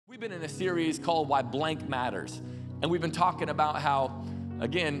been in a series called Why Blank Matters. And we've been talking about how,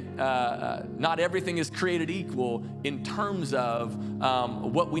 again, not everything is created equal in terms of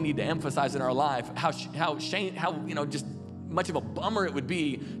what we need to emphasize in our life, how just much of a bummer it would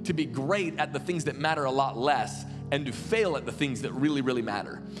be to be great at the things that matter a lot less and to fail at the things that really, really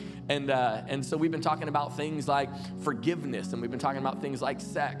matter. And so we've been talking about things like forgiveness, and we've been talking about things like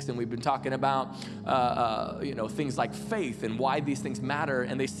sex, and we've been talking about things like faith and why these things matter,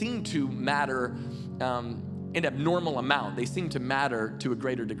 and they seem to matter in abnormal amount. They seem to matter to a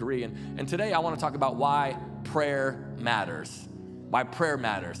greater degree. And today I want to talk about why prayer matters. Why prayer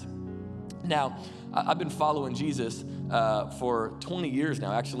matters. Now, I've been following Jesus for 20 years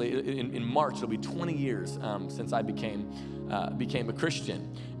now. Actually, in March, it'll be 20 years since I became a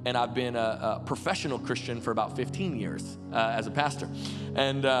Christian. And I've been a professional Christian for about 15 years as a pastor.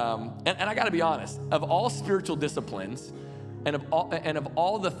 And I got to be honest, of all spiritual disciplines and of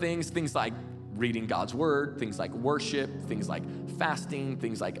all the things like reading God's word, things like worship, things like fasting,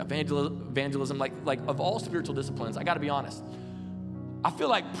 things like evangelism, like of all spiritual disciplines, I got to be honest, I feel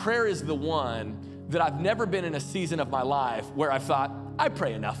like prayer is the one that I've never been in a season of my life where I thought, I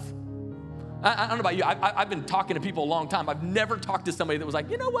pray enough. I don't know about you. I've been talking to people a long time. I've never talked to somebody that was like,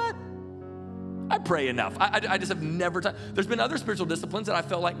 you know what? I pray enough. I just have never. There's been other spiritual disciplines that I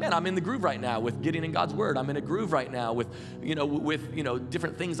felt like, man, I'm in the groove right now with getting in God's word. I'm in a groove right now with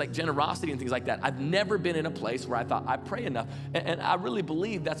different things like generosity and things like that. I've never been in a place where I thought I pray enough, and I really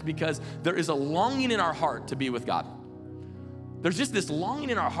believe that's because there is a longing in our heart to be with God. There's just this longing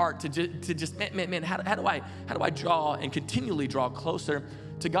in our heart to just man, how do I draw and continually draw closer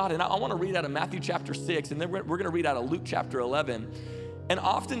to God? And I want to read out of Matthew chapter 6, and then we're going to read out of Luke chapter 11. And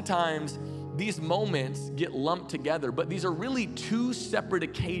oftentimes, these moments get lumped together, but these are really two separate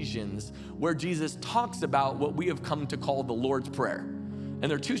occasions where Jesus talks about what we have come to call the Lord's Prayer. And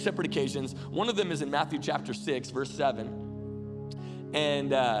there are two separate occasions. One of them is in Matthew chapter 6, verse 7.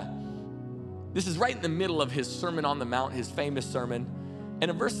 And this is right in the middle of his Sermon on the Mount, his famous sermon.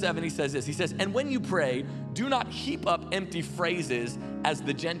 And in verse 7, he says this. He says, "And when you pray, do not heap up empty phrases as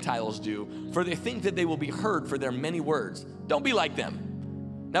the Gentiles do, for they think that they will be heard for their many words. Don't be like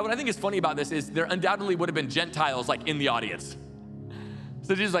them." Now, what I think is funny about this is there undoubtedly would have been Gentiles like in the audience.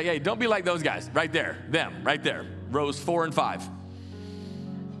 So Jesus is like, hey, don't be like those guys right there, them right there, rows 4 and 5.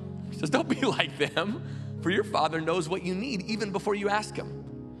 He says, don't be like them, for your Father knows what you need even before you ask him.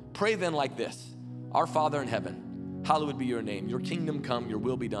 Pray then like this: Our Father in heaven, hallowed be your name. Your kingdom come, your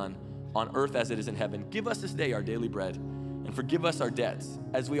will be done on earth as it is in heaven. Give us this day our daily bread, and forgive us our debts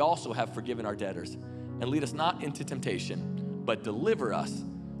as we also have forgiven our debtors. And lead us not into temptation, but deliver us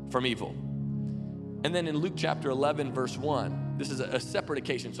from evil. And then in Luke chapter 11, verse 1, this is a separate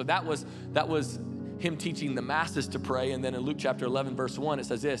occasion. So that was him teaching the masses to pray. And then in Luke chapter 11, verse 1, it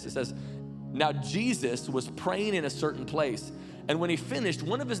says this. It says, "Now Jesus was praying in a certain place. And when he finished,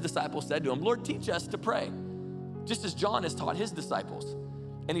 one of his disciples said to him, 'Lord, teach us to pray, just as John has taught his disciples.'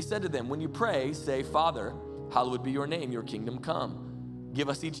 And he said to them, 'When you pray, say, Father, hallowed be your name, your kingdom come. Give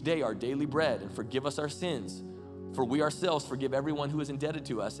us each day our daily bread, and forgive us our sins, for we ourselves forgive everyone who is indebted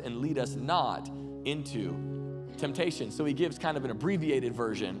to us, and lead us not into temptation.'" So he gives kind of an abbreviated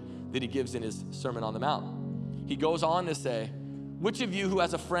version that he gives in his Sermon on the Mount. He goes on to say, "Which of you who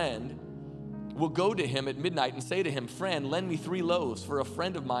has a friend will go to him at midnight and say to him, 'Friend, lend me 3 loaves, for a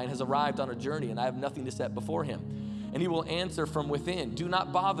friend of mine has arrived on a journey, and I have nothing to set before him?' And he will answer from within, 'Do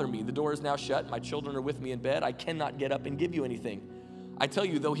not bother me. The door is now shut. My children are with me in bed. I cannot get up and give you anything.' I tell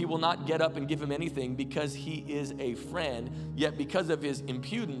you, though he will not get up and give him anything because he is a friend, yet because of his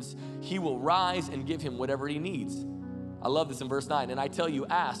impudence, he will rise and give him whatever he needs." I love this in verse 9. "And I tell you,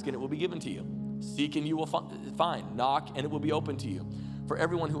 ask and it will be given to you. Seek and you will find. Knock and it will be open to you. For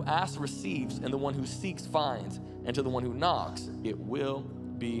everyone who asks receives, and the one who seeks finds, and to the one who knocks it will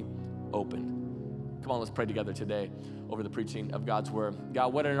be opened." Come on, let's pray together today over the preaching of God's word.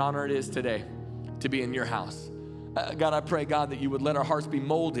 God, what an honor it is today to be in your house. God, I pray, God, that you would let our hearts be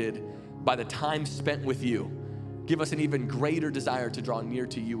molded by the time spent with you. Give us an even greater desire to draw near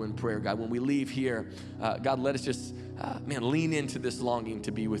to you in prayer, God. When we leave here, God, let us just, lean into this longing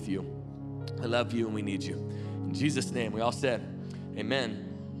to be with you. I love you and we need you. In Jesus' name, we all said, amen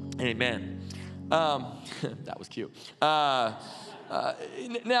and amen. That was cute. Now,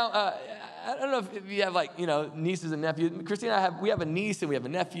 I don't know if you have nieces and nephews. Christina and we have a niece and we have a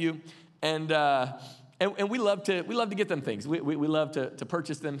nephew, and we love to get them things. We love to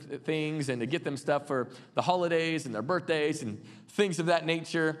purchase them things and to get them stuff for the holidays and their birthdays and things of that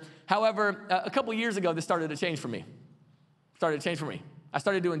nature. However, a couple years ago, this started to change for me. I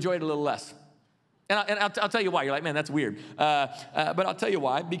started to enjoy it a little less. And I'll tell you why. You're like, man, that's weird. But I'll tell you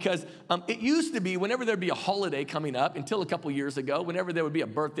why. Because it used to be whenever there'd be a holiday coming up, until a couple years ago, whenever there would be a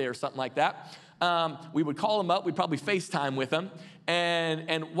birthday or something like that, we would call them up. We'd probably FaceTime with them.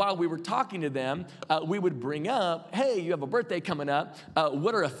 And while we were talking to them, we would bring up, hey, you have a birthday coming up.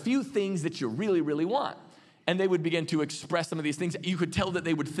 What are a few things that you really, really want? And they would begin to express some of these things. You could tell that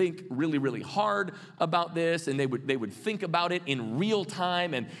they would think really, really hard about this, and they would think about it in real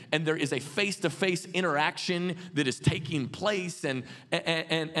time, and there is a face-to-face interaction that is taking place, and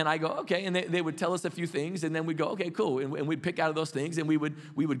I go, okay, and they would tell us a few things, and then we'd go, okay, cool, and we'd pick out of those things, and we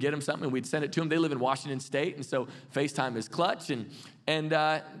would get them something, and we'd send it to them. They live in Washington State, and so FaceTime is clutch, and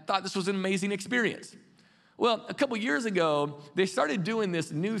thought this was an amazing experience. Well, a couple years ago, they started doing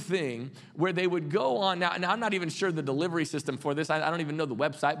this new thing where they would go on, now I'm not even sure the delivery system for this, I don't even know the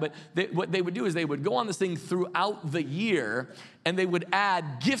website, but what they would do is they would go on this thing throughout the year, and they would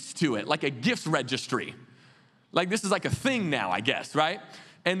add gifts to it, like a gifts registry. Like this is like a thing now, I guess, right?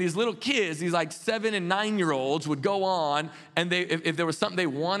 And these little kids, these like 7 and 9-year-olds would go on, and if there was something they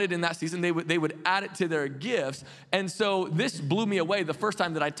wanted in that season, they would add it to their gifts. And so this blew me away the first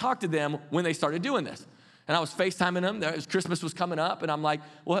time that I talked to them when they started doing this. And I was FaceTiming them. Christmas was coming up, and I'm like,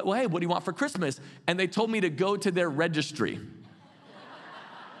 well, hey, what do you want for Christmas? And they told me to go to their registry.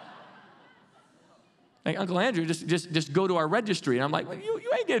 Like, Uncle Andrew, just go to our registry. And I'm like, well,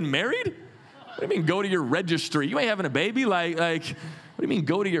 you ain't getting married? What do you mean go to your registry? You ain't having a baby? Like, what do you mean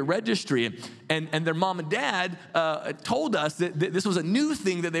go to your registry? And their mom and dad told us that this was a new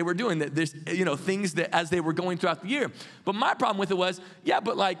thing that they were doing, that this, things that as they were going throughout the year. But my problem with it was, yeah,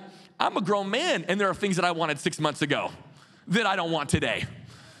 but like, I'm a grown man, and there are things that I wanted 6 months ago that I don't want today.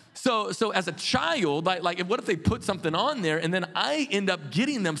 So as a child, like what if they put something on there, and then I end up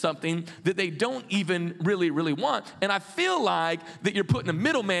getting them something that they don't even really, really want? And I feel like that you're putting a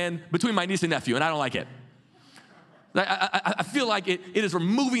middleman between my niece and nephew, and I don't like it. I feel like it is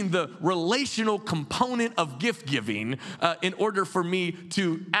removing the relational component of gift giving in order for me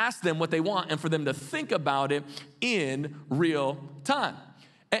to ask them what they want and for them to think about it in real time.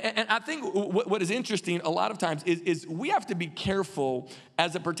 And I think what is interesting a lot of times is we have to be careful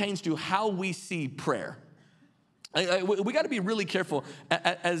as it pertains to how we see prayer. We got to be really careful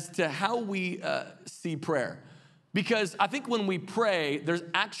as to how we see prayer. Because I think when we pray, there's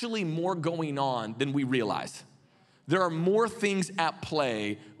actually more going on than we realize. There are more things at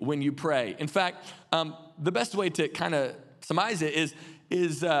play when you pray. In fact, the best way to kind of surmise it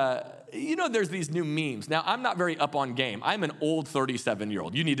is there's these new memes. Now, I'm not very up on game. I'm an old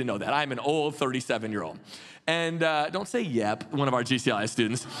 37-year-old. You need to know that. I'm an old 37-year-old. And don't say yep, one of our GCLI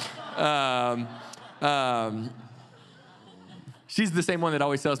students. She's the same one that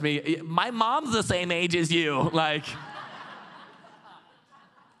always tells me, my mom's the same age as you. Like,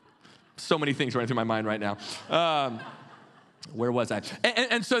 so many things running through my mind right now. Where was I?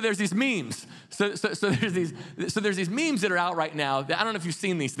 And so there's these memes. So there's these memes that are out right now. That I don't know if you've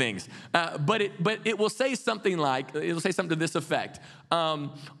seen these things, but it will say something like, it'll say something to this effect: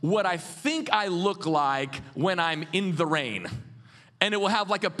 what I think I look like when I'm in the rain. And it will have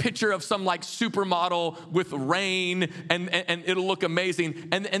like a picture of some like supermodel with rain, and it'll look amazing.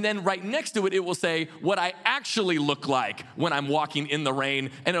 And then right next to it, it will say what I actually look like when I'm walking in the rain.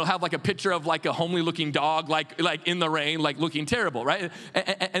 And it'll have like a picture of like a homely looking dog, like in the rain, like looking terrible, right?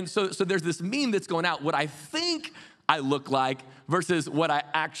 And so there's this meme that's going out, what I think I look like versus what I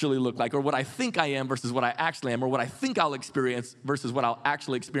actually look like, or what I think I am versus what I actually am, or what I think I'll experience versus what I'll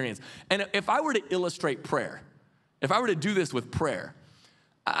actually experience. And if I were to illustrate prayer, if I were to do this with prayer,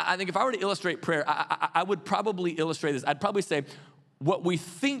 I think if I were to illustrate prayer, I would probably illustrate this. I'd probably say what we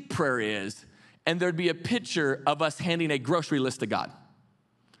think prayer is, and there'd be a picture of us handing a grocery list to God.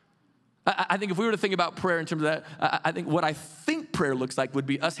 I think if we were to think about prayer in terms of that, I think what I think prayer looks like would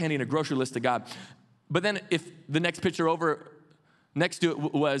be us handing a grocery list to God. But then if the next picture over next to it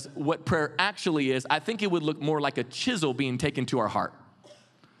was what prayer actually is, I think it would look more like a chisel being taken to our heart.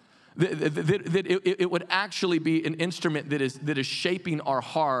 That it would actually be an instrument that is shaping our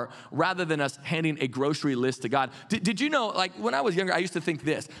heart rather than us handing a grocery list to God. Did you know, like when I was younger, I used to think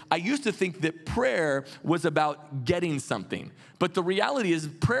this. I used to think that prayer was about getting something. But the reality is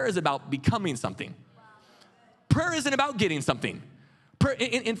prayer is about becoming something. Prayer isn't about getting something. Prayer,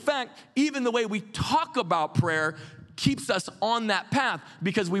 in fact, even the way we talk about prayer keeps us on that path,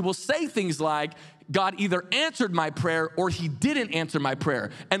 because we will say things like, God either answered my prayer or he didn't answer my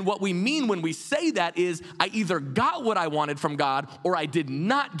prayer. And what we mean when we say that is I either got what I wanted from God or I did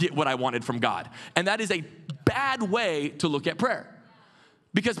not get what I wanted from God. And that is a bad way to look at prayer.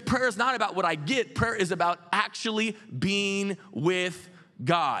 Because prayer is not about what I get. Prayer is about actually being with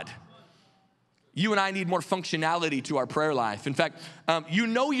God. you and I need more functionality to our prayer life. In fact, you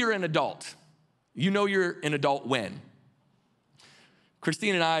know you're an adult. You know you're an adult when?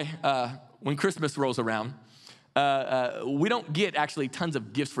 Christine and I, when Christmas rolls around, we don't get actually tons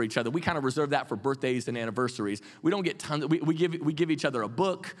of gifts for each other. We kind of reserve that for birthdays and anniversaries. We don't get tons. We give each other a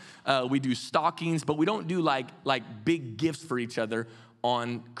book. We do stockings, but we don't do like big gifts for each other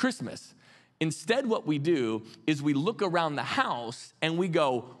on Christmas. Instead, what we do is we look around the house and we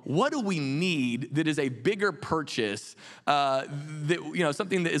go, what do we need that is a bigger purchase,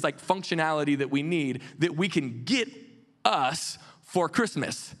 something that is like functionality that we need that we can get us for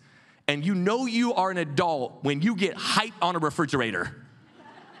Christmas? And you know you are an adult when you get height on a refrigerator.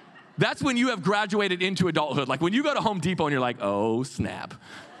 That's when you have graduated into adulthood. Like when you go to Home Depot and you're like, oh, snap.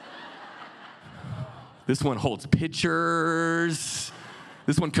 This one holds pictures.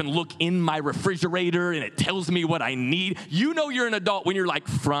 This one can look in my refrigerator and it tells me what I need. You know you're an adult when you're like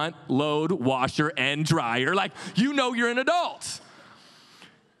front load washer and dryer. Like you know you're an adult.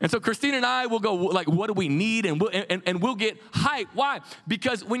 And so Christine and I will go like, what do we need? And we'll get hype. Why?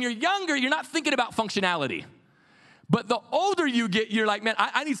 Because when you're younger, you're not thinking about functionality. But the older you get, you're like, man,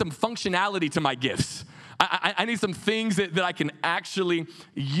 I need some functionality to my gifts. I need some things that I can actually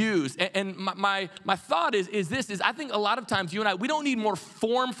use. And my thought is I think a lot of times you and I, we don't need more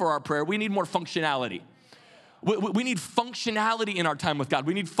form for our prayer. We need more functionality. We need functionality in our time with God.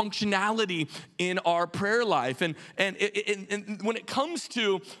 We need functionality in our prayer life. And when it comes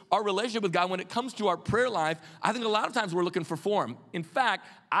to our relationship with God, when it comes to our prayer life, I think a lot of times we're looking for form. In fact,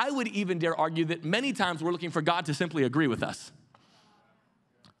 I would even dare argue that many times we're looking for God to simply agree with us.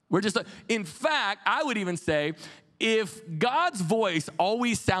 In fact, I would even say, if God's voice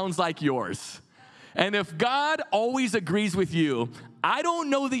always sounds like yours, and if God always agrees with you, I don't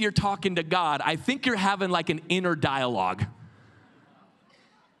know that you're talking to God. I think you're having like an inner dialogue.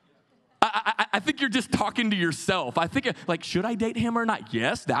 I think you're just talking to yourself. I think like, should I date him or not?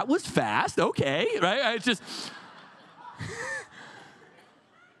 Yes, that was fast. Okay, right? It's just,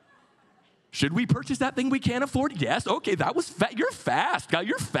 should we purchase that thing we can't afford? Yes, okay, that was fast. You're fast, God,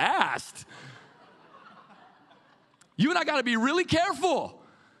 you're fast. You and I got to be really careful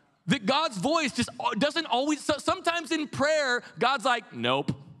that God's voice just doesn't always, sometimes in prayer, God's like,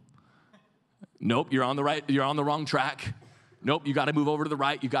 nope, you're on the wrong track. Nope, you got to move over to the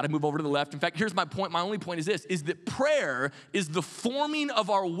right. You got to move over to the left. In fact, here's my point. My only point is this, is that prayer is the forming of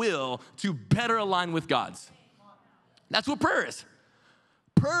our will to better align with God's. That's what prayer is.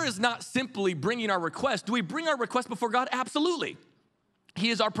 Prayer is not simply bringing our request. Do we bring our request before God? Absolutely. He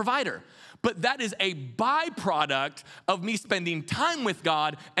is our provider. But that is a byproduct of me spending time with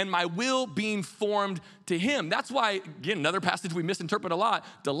God and my will being formed to him. That's why, again, another passage we misinterpret a lot,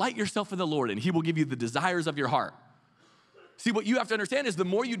 delight yourself in the Lord and he will give you the desires of your heart. See, what you have to understand is the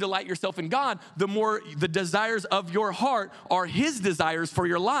more you delight yourself in God, the more the desires of your heart are his desires for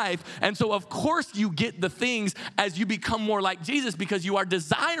your life. And so, of course, you get the things as you become more like Jesus because you are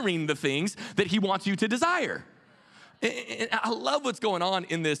desiring the things that he wants you to desire. And I love what's going on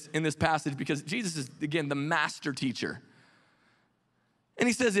in this passage because Jesus is, again, the master teacher. And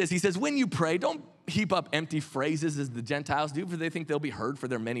he says this, he says, when you pray, don't heap up empty phrases as the Gentiles do, for they think they'll be heard for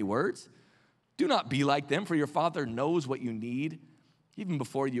their many words. Do not be like them, for your Father knows what you need, even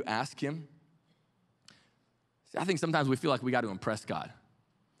before you ask him. See, I think sometimes we feel like we got to impress God.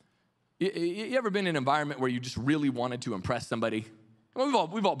 You ever been in an environment where you just really wanted to impress somebody? Well,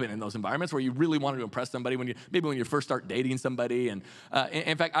 we've all been in those environments where you really wanted to impress somebody maybe when you first start dating somebody. And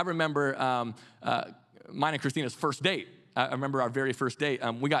in fact, I remember mine and Christina's first date. I remember our very first date.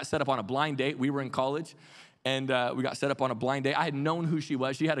 We got set up on a blind date. We were in college, and we got set up on a blind date. I had known who she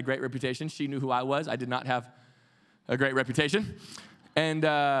was. She had a great reputation. She knew who I was. I did not have a great reputation. And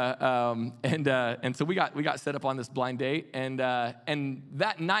so we got set up on this blind date, and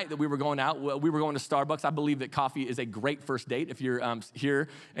that night that we were going out, we were going to Starbucks. I believe that coffee is a great first date. If you're here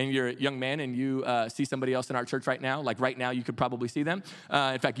and you're a young man and you see somebody else in our church right now, like right now, you could probably see them.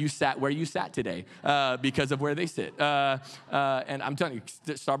 In fact, you sat where you sat today because of where they sit. And I'm telling you,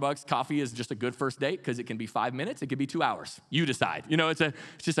 Starbucks coffee is just a good first date because it can be 5 minutes, it could be 2 hours. You decide. You know, it's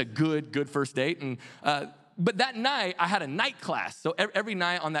just a good first date. And but that night, I had a night class. So every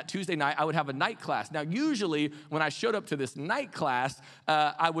night on that Tuesday night, I would have a night class. Now, usually, when I showed up to this night class,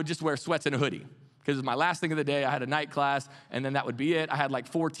 I would just wear sweats and a hoodie. Because it was my last thing of the day. I had a night class, and then that would be it. I had like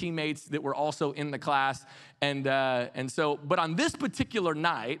 4 teammates that were also in the class. But on this particular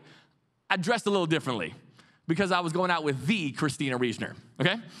night, I dressed a little differently because I was going out with the Christina Riesner,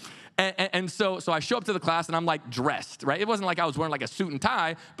 okay? And so I show up to the class, and I'm like dressed, right? It wasn't like I was wearing like a suit and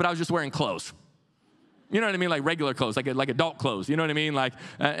tie, but I was just wearing clothes. You know what I mean? Like regular clothes, like adult clothes. You know what I mean? Like,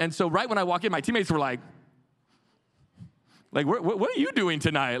 and so right when I walk in, my teammates were like, what are you doing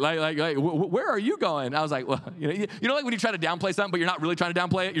tonight? Like, where are you going? I was like, well, you know, like when you try to downplay something, but you're not really trying to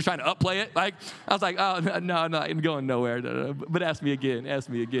downplay it. You're trying to upplay it. Like, I was like, oh, no, I'm going nowhere. No. But ask me again. I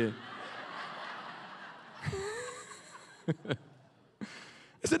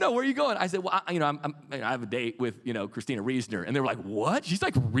said, no, where are you going? I said, well, I have a date with, Christina Reisner. And they were like, what? She's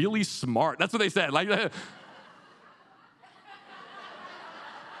like really smart. That's what they said. Like,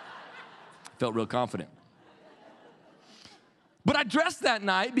 felt real confident. But I dressed that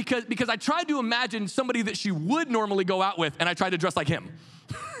night because I tried to imagine somebody that she would normally go out with, and I tried to dress like him.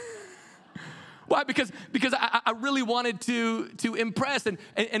 Why? Because I really wanted to impress.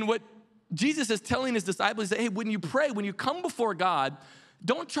 And what Jesus is telling his disciples is that, hey, when you pray, when you come before God,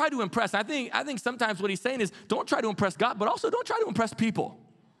 don't try to impress. I think sometimes what he's saying is don't try to impress God, but also don't try to impress people.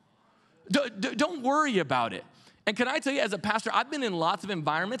 Don't worry about it. And can I tell you, as a pastor, I've been in lots of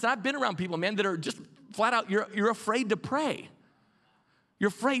environments, and I've been around people, man, that are just flat out, you're afraid to pray. You're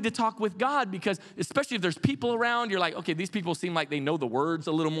afraid to talk with God because, especially if there's people around, you're like, okay, these people seem like they know the words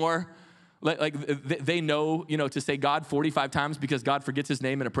a little more. Like they know, to say God 45 times because God forgets his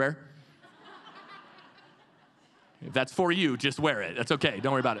name in a prayer. If that's for you, just wear it. That's okay.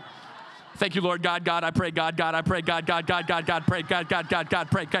 Don't worry about it. Thank you, Lord God. God, I pray. God, I pray. God, pray. God,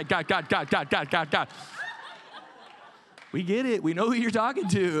 pray. God. We get it. We know who you're talking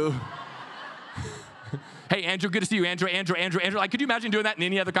to. Hey, Andrew, good to see you. Andrew. Like, could you imagine doing that in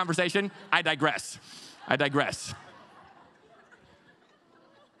any other conversation? I digress.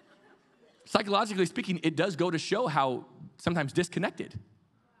 Psychologically speaking, it does go to show how sometimes disconnected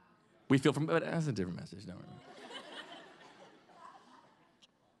we feel from, but that's a different message. Don't worry.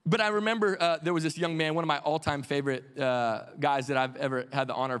 But I remember there was this young man, one of my all-time favorite guys that I've ever had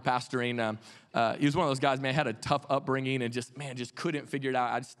the honor of pastoring. He was one of those guys, man, had a tough upbringing and just couldn't figure it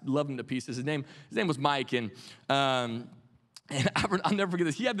out. I just loved him to pieces. His name was Mike, and I'll never forget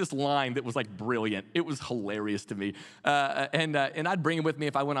this. He had this line that was like brilliant. It was hilarious to me. And I'd bring him with me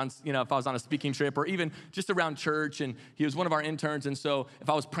if I went on, if I was on a speaking trip or even just around church. And he was one of our interns. And so if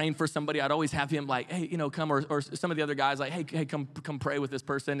I was praying for somebody, I'd always have him like, hey, come, or some of the other guys like, hey, come pray with this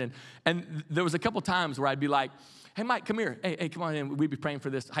person. And there was a couple times where I'd be like, hey, Mike, come here. Hey, come on in. We'd be praying for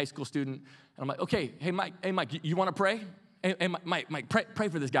this high school student. And I'm like, okay, hey, Mike, you want to pray? Hey, Mike, pray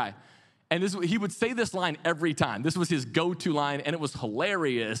for this guy. And he would say this line every time. This was his go-to line, and it was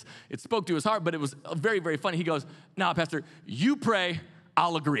hilarious. It spoke to his heart, but it was very, very funny. He goes, nah, Pastor, you pray,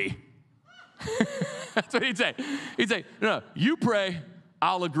 I'll agree. That's what he'd say. He'd say, no, you pray,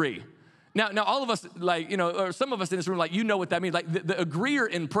 I'll agree. Now all of us, or some of us in this room, what that means. Like, the agreeer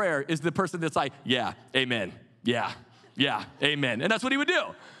in prayer is the person that's like, yeah, amen. Yeah, amen. And that's what he would do.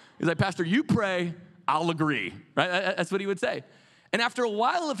 He's like, Pastor, you pray, I'll agree. Right? That's what he would say. And after a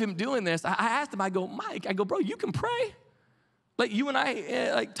while of him doing this, I asked him, Mike, bro, you can pray? Like, you and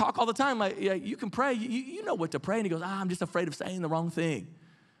I talk all the time. Like, yeah, you can pray. You know what to pray. And he goes, I'm just afraid of saying the wrong thing.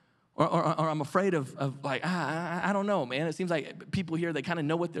 Or I'm afraid of I don't know, man. It seems like people here, they kind of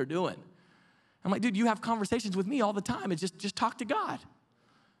know what they're doing. I'm like, dude, you have conversations with me all the time. It's just talk to God.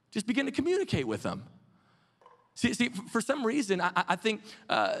 Just begin to communicate with him. See, for some reason, I think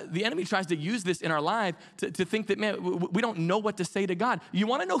the enemy tries to use this in our life to think that, man, we don't know what to say to God. You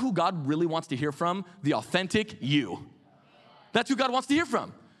want to know who God really wants to hear from? The authentic you. That's who God wants to hear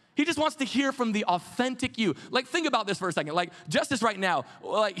from. He just wants to hear from the authentic you. Like, think about this for a second. Like, Justice right now,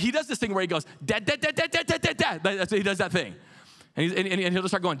 like, he does this thing where he goes, da, da, da, da, da, da, da, da. That's what he does, that thing. And he'll just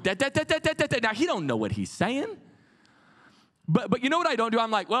start going, da, da, da, da, da, da, da. Now, he don't know what he's saying. But you know what I don't do?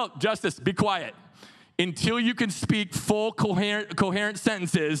 I'm like, well, Justice, be quiet. Until you can speak full coherent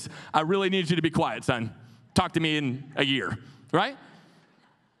sentences, I really need you to be quiet, son. Talk to me in a year, right?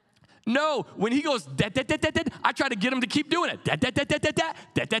 No, when he goes, da, da, da, da, da, I try to get him to keep doing it. Da, da, da, da, da, da,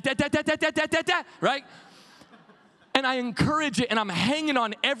 da, da, da, da, da, da, da, da, da, right? And I encourage it, and I'm hanging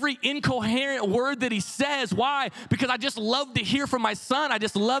on every incoherent word that he says. Why? Because I just love to hear from my son. I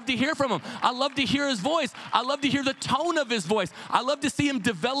just love to hear from him. I love to hear his voice. I love to hear the tone of his voice. I love to see him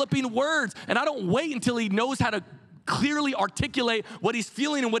developing words. And I don't wait until he knows how to clearly articulate what he's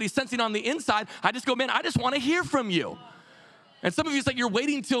feeling and what he's sensing on the inside. I just go, man, I just want to hear from you. And some of you, it's like you're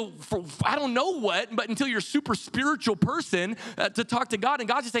waiting for I don't know what, but until you're a super spiritual person to talk to God. And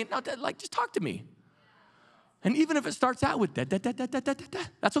God's just saying, no, just talk to me. And even if it starts out with da, da, da, da, da, da, da,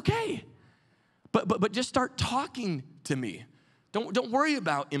 that's okay. But just start talking to me. Don't worry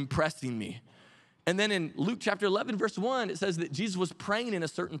about impressing me. And then in Luke chapter 11, verse 1, it says that Jesus was praying in a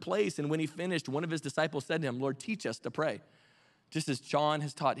certain place. And when he finished, one of his disciples said to him, Lord, teach us to pray. Just as John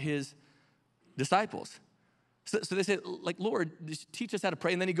has taught his disciples. So they say, like, Lord, just teach us how to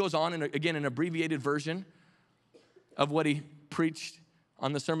pray. And then he goes on, and again, an abbreviated version of what he preached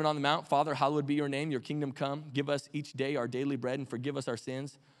on the Sermon on the Mount. Father, hallowed be your name, your kingdom come. Give us each day our daily bread and forgive us our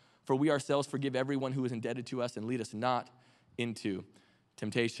sins. For we ourselves forgive everyone who is indebted to us, and lead us not into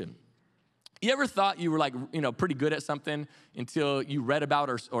temptation. You ever thought you were like, pretty good at something until you read about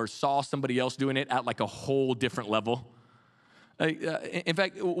or saw somebody else doing it at like a whole different level? In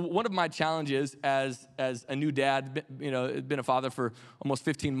fact, one of my challenges as a new dad, been a father for almost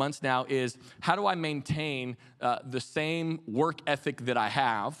 15 months now, is how do I maintain the same work ethic that I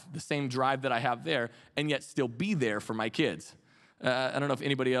have, the same drive that I have there, and yet still be there for my kids? I don't know if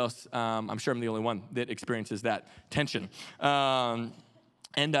anybody else, I'm sure I'm the only one that experiences that tension.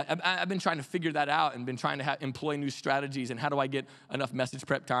 And I've been trying to figure that out and been trying to employ new strategies, and how do I get enough message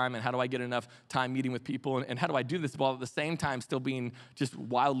prep time, and how do I get enough time meeting with people, and how do I do this while at the same time still being just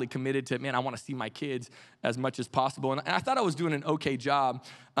wildly committed to, man, I want to see my kids as much as possible. And I thought I was doing an okay job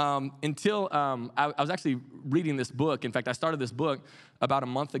until I was actually reading this book. In fact, I started this book about a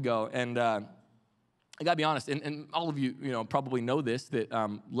month ago, and I got to be honest, and all of you, probably know this, that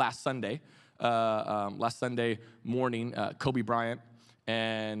last Sunday morning, Kobe Bryant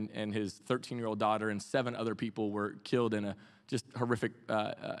and his 13-year-old daughter and 7 other people were killed in a just horrific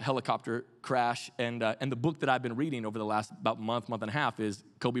helicopter crash. And the book that I've been reading over the last about month and a half is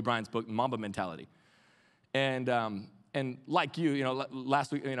Kobe Bryant's book, Mamba Mentality. And like you,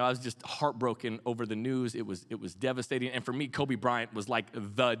 last week, I was just heartbroken over the news. It was devastating. And for me, Kobe Bryant was like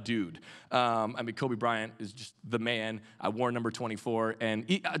the dude. Kobe Bryant is just the man. I wore number 24. And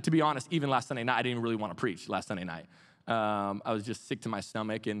to be honest, even last Sunday night, I didn't even really want to preach last Sunday night. I was just sick to my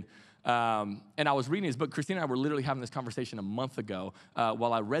stomach, and I was reading his book. Christina and I were literally having this conversation a month ago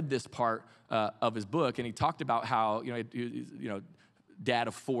while I read this part of his book, and he talked about how dad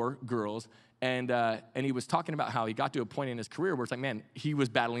of 4 girls, and he was talking about how he got to a point in his career where it's like, man, he was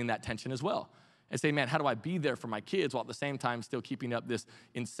battling that tension as well. And say, man, how do I be there for my kids while at the same time still keeping up this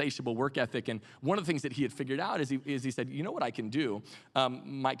insatiable work ethic? And one of the things that he had figured out is he said, you know what I can do?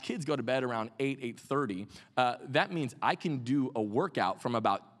 My kids go to bed around 8:30. That means I can do a workout from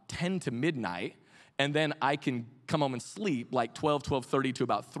about 10 to midnight, and then I can come home and sleep like 12:30 to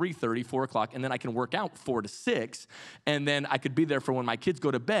about 3:30, 4 o'clock, and then I can work out 4 to 6, and then I could be there for when my kids go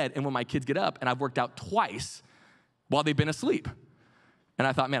to bed and when my kids get up, and I've worked out twice while they've been asleep. And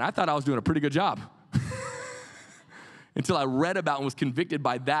I thought, man, I was doing a pretty good job. Until I read about and was convicted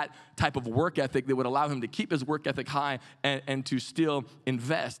by that type of work ethic that would allow him to keep his work ethic high and to still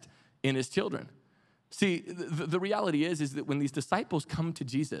invest in his children. See, the reality is that when these disciples come to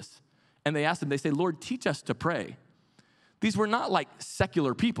Jesus and they ask him, they say, Lord, teach us to pray. These were not like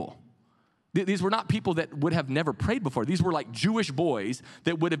secular people. These were not people that would have never prayed before. These were like Jewish boys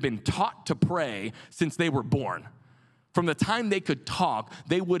that would have been taught to pray since they were born. From the time they could talk,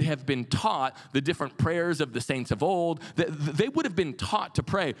 they would have been taught the different prayers of the saints of old. They would have been taught to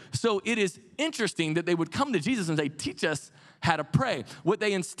pray. So it is interesting that they would come to Jesus and say, teach us how to pray. What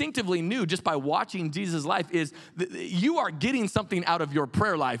they instinctively knew just by watching Jesus' life is that you are getting something out of your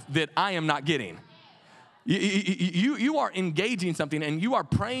prayer life that I am not getting. You are engaging something, and you are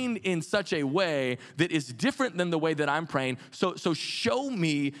praying in such a way that is different than the way that I'm praying. So show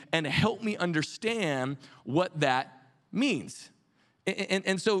me and help me understand what that means.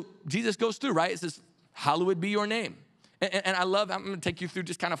 And so Jesus goes through, right? It says, hallowed be your name. And I'm going to take you through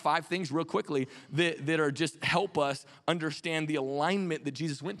just kind of 5 things real quickly that are just help us understand the alignment that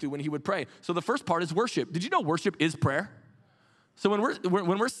Jesus went through when he would pray. So the first part is worship. Did you know worship is prayer? So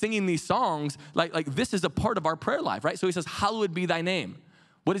when we're singing these songs, like this is a part of our prayer life, right? So he says, hallowed be thy name.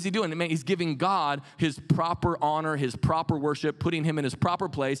 What is he doing? Man, he's giving God his proper honor, his proper worship, putting him in his proper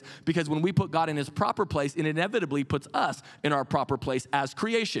place, because when we put God in his proper place, it inevitably puts us in our proper place as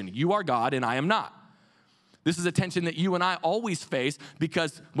creation. You are God and I am not. This is a tension that you and I always face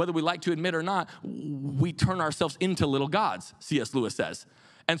because whether we like to admit or not, we turn ourselves into little gods, C.S. Lewis says.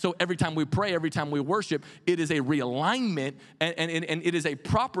 And so every time we pray, every time we worship, it is a realignment and it is a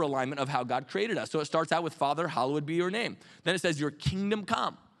proper alignment of how God created us. So it starts out with, Father, hallowed be your name. Then it says, your kingdom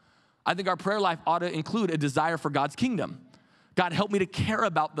come. I think our prayer life ought to include a desire for God's kingdom. God, help me to care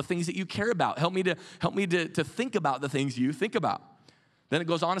about the things that you care about. Help me to think about the things you think about. Then it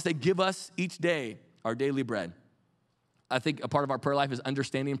goes on to say, give us each day our daily bread. I think a part of our prayer life is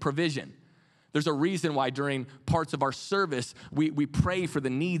understanding provision. There's a reason why during parts of our service, we pray for the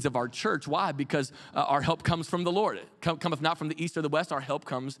needs of our church. Why? Because our help comes from the Lord. It cometh not from the east or the west. Our help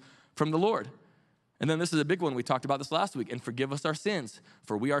comes from the Lord. And then this is a big one. We talked about this last week. And forgive us our sins,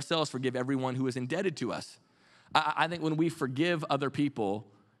 for we ourselves forgive everyone who is indebted to us. I think when we forgive other people,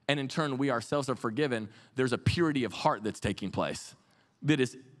 and in turn we ourselves are forgiven, there's a purity of heart that's taking place that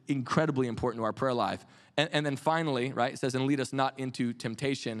is incredibly important to our prayer life. And then finally, right, it says, and lead us not into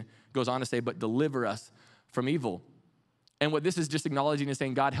temptation, goes on to say, but deliver us from evil. And what this is just acknowledging is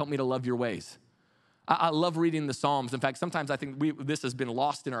saying, God, help me to love your ways. I love reading the Psalms. In fact, sometimes I think this has been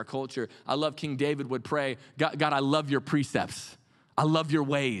lost in our culture. I love King David would pray, God, I love your precepts. I love your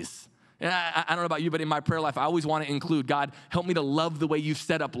ways. And I don't know about you, but in my prayer life, I always want to include, God, help me to love the way you've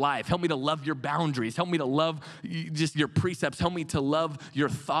set up life. Help me to love your boundaries. Help me to love just your precepts. Help me to love your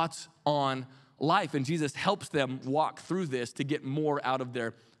thoughts on life. And Jesus helps them walk through this to get more out of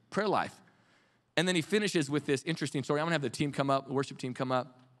their prayer life. And then he finishes with this interesting story. I'm going to have the team come up, the worship team come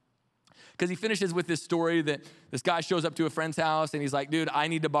up. Because he finishes with this story that this guy shows up to a friend's house and he's like, dude, I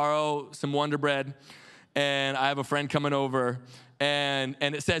need to borrow some Wonder Bread. And I have a friend coming over. And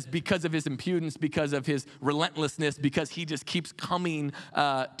it says because of his impudence, because of his relentlessness, because he just keeps coming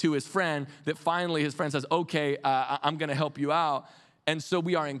to his friend, that finally his friend says, okay, I'm going to help you out. And so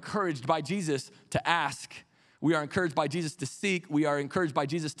we are encouraged by Jesus to ask. We are encouraged by Jesus to seek. We are encouraged by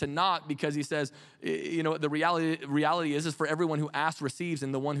Jesus to knock, because he says, you know, the reality is for everyone who asks receives,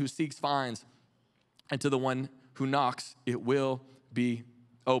 and the one who seeks finds. And to the one who knocks, it will be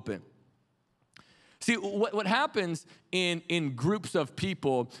open. See, what happens in groups of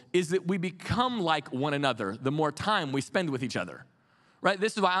people is that we become like one another the more time we spend with each other. Right?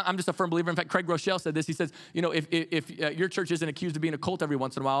 This is why I'm just a firm believer. In fact, Craig Rochelle said this. He says, you know, if your church isn't accused of being a cult every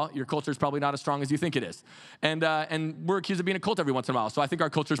once in a while, your culture is probably not as strong as you think it is. And we're accused of being a cult every once in a while, so I think our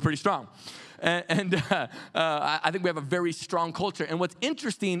culture is pretty strong. I think we have a very strong culture. And what's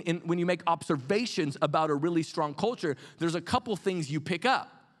interesting when you make observations about a really strong culture, there's a couple things you pick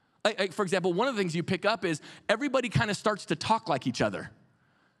up. Like, for example, one of the things you pick up is everybody kind of starts to talk like each other.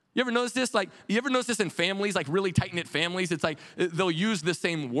 You ever notice this? Like, you ever notice this in families, like really tight-knit families? It's like they'll use the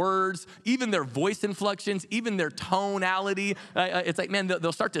same words, even their voice inflections, even their tonality. It's like, man,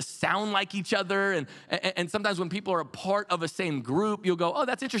 they'll start to sound like each other. And sometimes when people are a part of a same group, you'll go, oh,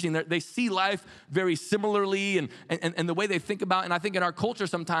 that's interesting. They see life very similarly and the way they think about it. And I think in our culture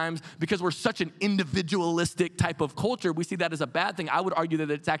sometimes, because we're such an individualistic type of culture, we see that as a bad thing. I would argue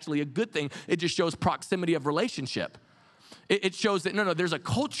that it's actually a good thing. It just shows proximity of relationship. It shows that, no, there's a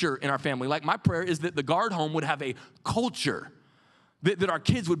culture in our family. Like, my prayer is that the Gard home would have a culture, that our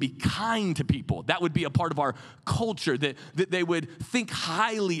kids would be kind to people. That would be a part of our culture, that they would think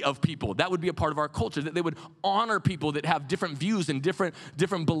highly of people. That would be a part of our culture, that they would honor people that have different views and different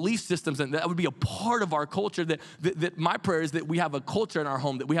belief systems, and that would be a part of our culture. That my prayer is that we have a culture in our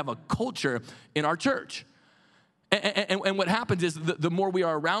home, that we have a culture in our church. And what happens is the more we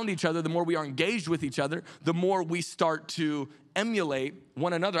are around each other, the more we are engaged with each other, the more we start to emulate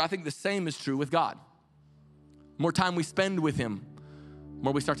one another. I think the same is true with God. The more time we spend with him, the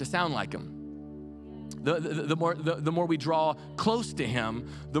more we start to sound like him. The more we draw close to him,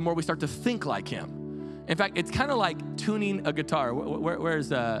 the more we start to think like him. In fact, it's kind of like tuning a guitar. Where's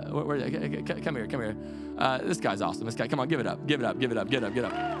come here. This guy's awesome. This guy, come on, give it up.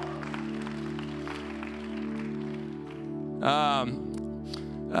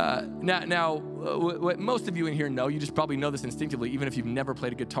 Now, what most of you in here know, you just probably know this instinctively, even if you've never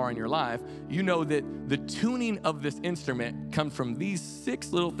played a guitar in your life, you know that the tuning of this instrument comes from these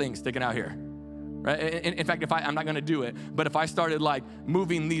 6 little things sticking out here, right? In fact, I'm not going to do it, but if I started like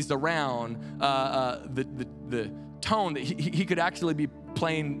moving these around, the tone, that he could actually be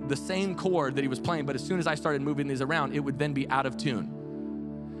playing the same chord that he was playing, but as soon as I started moving these around, it would then be out of tune.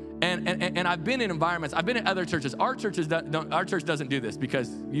 And I've been in environments, I've been at other churches. Our church doesn't do this because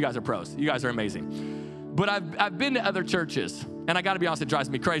you guys are pros. You guys are amazing. But I've been to other churches, and I got to be honest, it drives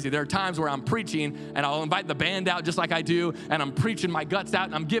me crazy. There are times where I'm preaching, and I'll invite the band out just like I do, and I'm preaching my guts out,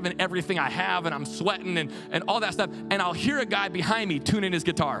 and I'm giving everything I have, and I'm sweating and all that stuff, and I'll hear a guy behind me tuning his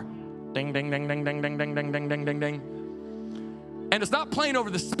guitar. Ding, ding, ding, ding, ding, ding, ding, ding, ding, ding, ding, ding. And it's not playing over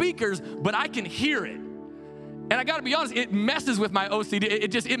the speakers, but I can hear it. And I gotta be honest, it messes with my OCD.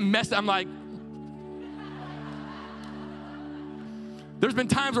 It messes, I'm like, there's been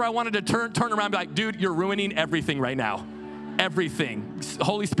times where I wanted to turn around and be like, dude, you're ruining everything right now. Everything.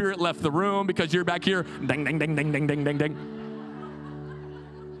 Holy Spirit left the room because you're back here. Ding, ding, ding, ding, ding, ding, ding, ding.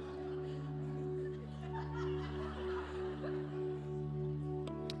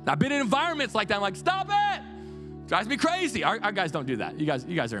 I've been in environments like that. I'm like, stop it. Drives me crazy. Our guys don't do that. You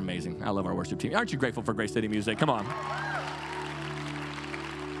guys are amazing. I love our worship team. Aren't you grateful for Grace City Music? Come on.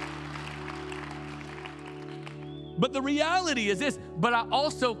 But the reality is this, but I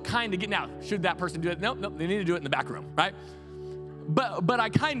also kind of get, now, should that person do it? Nope, they need to do it in the back room, right? But I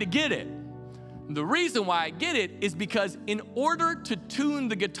kind of get it. The reason why I get it is because in order to tune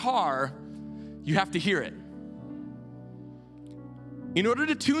the guitar, you have to hear it. In order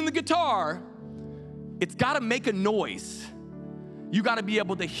to tune the guitar, it's got to make a noise. You got to be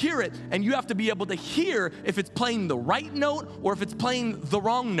able to hear it, and you have to be able to hear if it's playing the right note or if it's playing the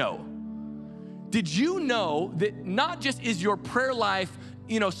wrong note. Did you know that not just is your prayer life,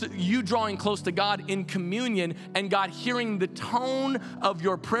 so you drawing close to God in communion and God hearing the tone of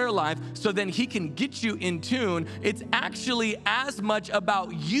your prayer life so then he can get you in tune, it's actually as much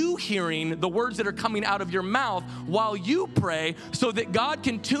about you hearing the words that are coming out of your mouth while you pray so that God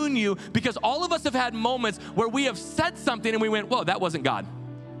can tune you, because all of us have had moments where we have said something and we went, whoa, that wasn't God.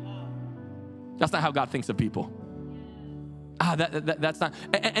 That's not how God thinks of people. That's not.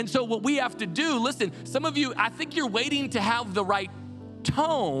 And so what we have to do, listen, some of you, I think you're waiting to have the right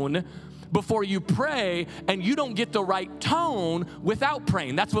tone before you pray, and you don't get the right tone without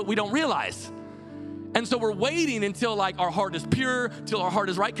praying. That's what we don't realize. And so we're waiting until like our heart is pure, till our heart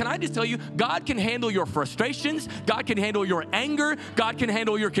is right. Can I just tell you, God can handle your frustrations. God can handle your anger. God can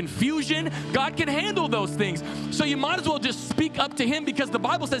handle your confusion. God can handle those things. So you might as well just speak up to him, because the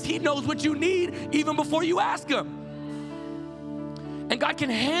Bible says he knows what you need even before you ask him. And God can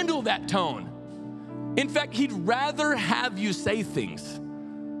handle that tone. In fact, he'd rather have you say things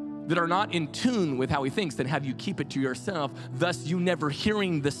that are not in tune with how he thinks than have you keep it to yourself, thus you never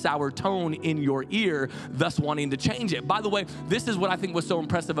hearing the sour tone in your ear, thus wanting to change it. By the way, this is what I think was so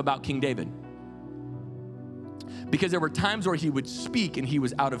impressive about King David, because there were times where he would speak and he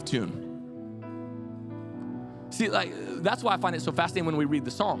was out of tune. See, that's why I find it so fascinating when we read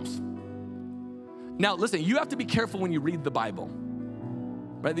the Psalms. Now, listen, you have to be careful when you read the Bible.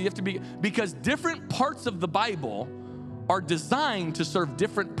 Right? You have to be, because different parts of the Bible are designed to serve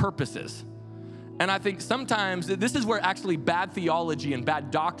different purposes. And I think sometimes this is where actually bad theology and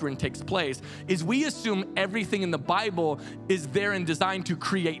bad doctrine takes place, is we assume everything in the Bible is there and designed to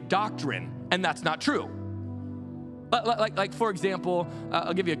create doctrine, and that's not true. Like for example,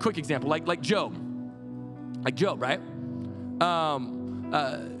 I'll give you a quick example, like Job. Like Job, right?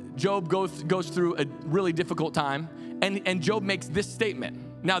 Job goes through a really difficult time, and Job makes this statement.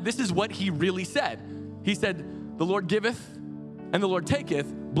 Now, this is what he really said. He said, the Lord giveth and the Lord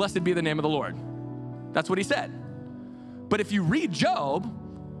taketh, blessed be the name of the Lord. That's what he said. But if you read Job,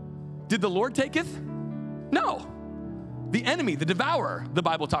 did the Lord taketh? No. The enemy, the devourer, the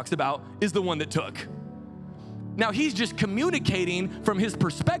Bible talks about, is the one that took. Now, he's just communicating from his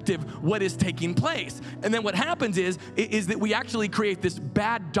perspective what is taking place. And then what happens is that we actually create this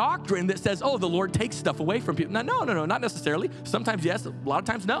bad doctrine that says, oh, the Lord takes stuff away from people. Now, no, not necessarily. Sometimes yes, a lot of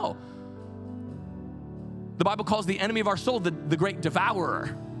times no. The Bible calls the enemy of our soul the great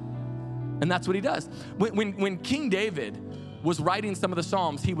devourer. And that's what he does. When King David was writing some of the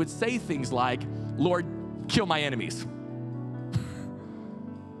Psalms, he would say things like, Lord, kill my enemies.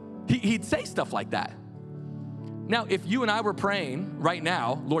 He'd say stuff like that. Now, if you and I were praying right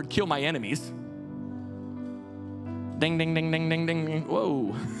now, Lord, kill my enemies. Ding, ding, ding, ding, ding, ding.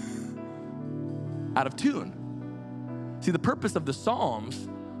 Whoa. Out of tune. See, the purpose of the Psalms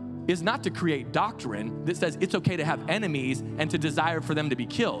is not to create doctrine that says it's okay to have enemies and to desire for them to be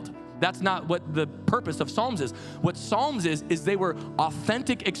killed. That's not what the purpose of Psalms is. What Psalms is they were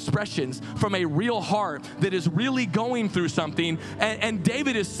authentic expressions from a real heart that is really going through something, and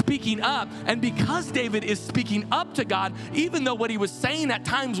David is speaking up. And because David is speaking up to God, even though what he was saying at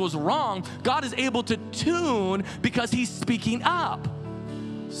times was wrong, God is able to tune because he's speaking up.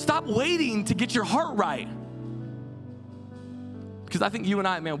 Stop waiting to get your heart right. Because I think you and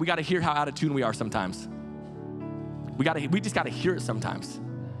I, man, we got to hear how out of tune we are sometimes. We just got to hear it sometimes.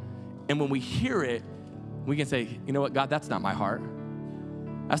 And when we hear it, we can say, you know what, God, that's not my heart.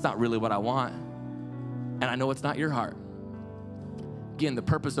 That's not really what I want. And I know it's not your heart. Again, the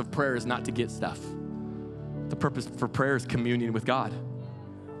purpose of prayer is not to get stuff. The purpose for prayer is communion with God.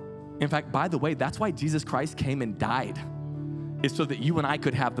 In fact, by the way, that's why Jesus Christ came and died, is so that you and I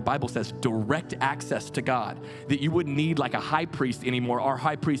could have, the Bible says, direct access to God, that you wouldn't need like a high priest anymore. Our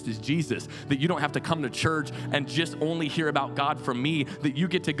high priest is Jesus, that you don't have to come to church and just only hear about God from me, that you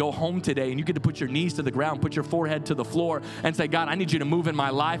get to go home today and you get to put your knees to the ground, put your forehead to the floor and say, God, I need you to move in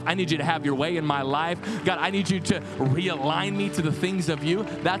my life. I need you to have your way in my life. God, I need you to realign me to the things of you.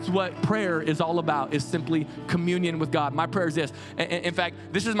 That's what prayer is all about, is simply communion with God. My prayer is this. In fact,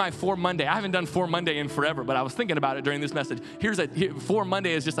 this is my 4 Monday. I haven't done 4 Monday in forever, but I was thinking about it during this message. 4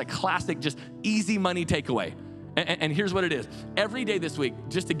 Monday is just a classic, just easy money takeaway. And here's what it is. Every day this week,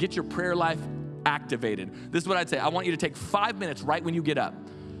 just to get your prayer life activated, this is what I'd say. I want you to take 5 minutes right when you get up.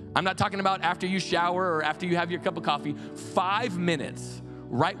 I'm not talking about after you shower or after you have your cup of coffee. 5 minutes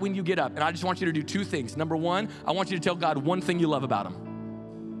right when you get up. And I just want you to do two things. Number one, I want you to tell God one thing you love about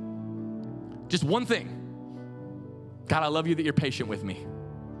him. Just one thing. God, I love you that you're patient with me.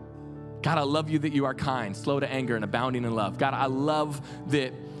 God, I love you that you are kind, slow to anger, and abounding in love. God, I love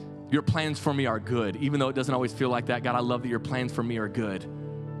that your plans for me are good, even though it doesn't always feel like that. God, I love that your plans for me are good.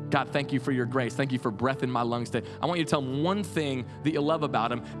 God, thank you for your grace. Thank you for breath in my lungs today. I want you to tell him one thing that you love about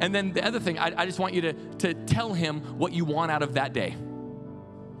him. And then the other thing, I just want you to tell him what you want out of that day.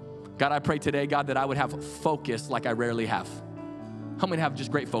 God, I pray today, God, that I would have focus like I rarely have. Help me to have just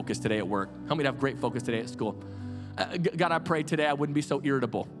great focus today at work. Help me to have great focus today at school. God, I pray today I wouldn't be so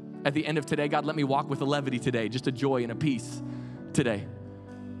irritable. At the end of today, God, let me walk with a levity today, just a joy and a peace today.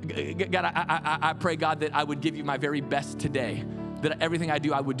 God, I pray, God, that I would give you my very best today, that everything I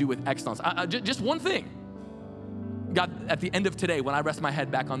do, I would do with excellence. Just one thing. God, at the end of today, when I rest my head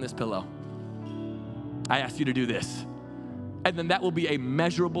back on this pillow, I ask you to do this. And then that will be a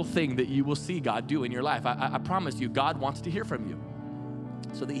measurable thing that you will see God do in your life. I promise you, God wants to hear from you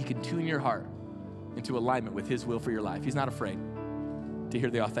so that he can tune your heart into alignment with his will for your life. He's not afraid to hear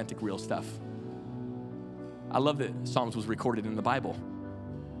the authentic, real stuff. I love that Psalms was recorded in the Bible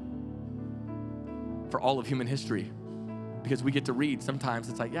for all of human history, because we get to read. Sometimes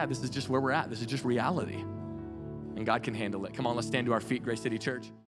it's like, yeah, this is just where we're at. This is just reality. And God can handle it. Come on, let's stand to our feet, Grace City Church.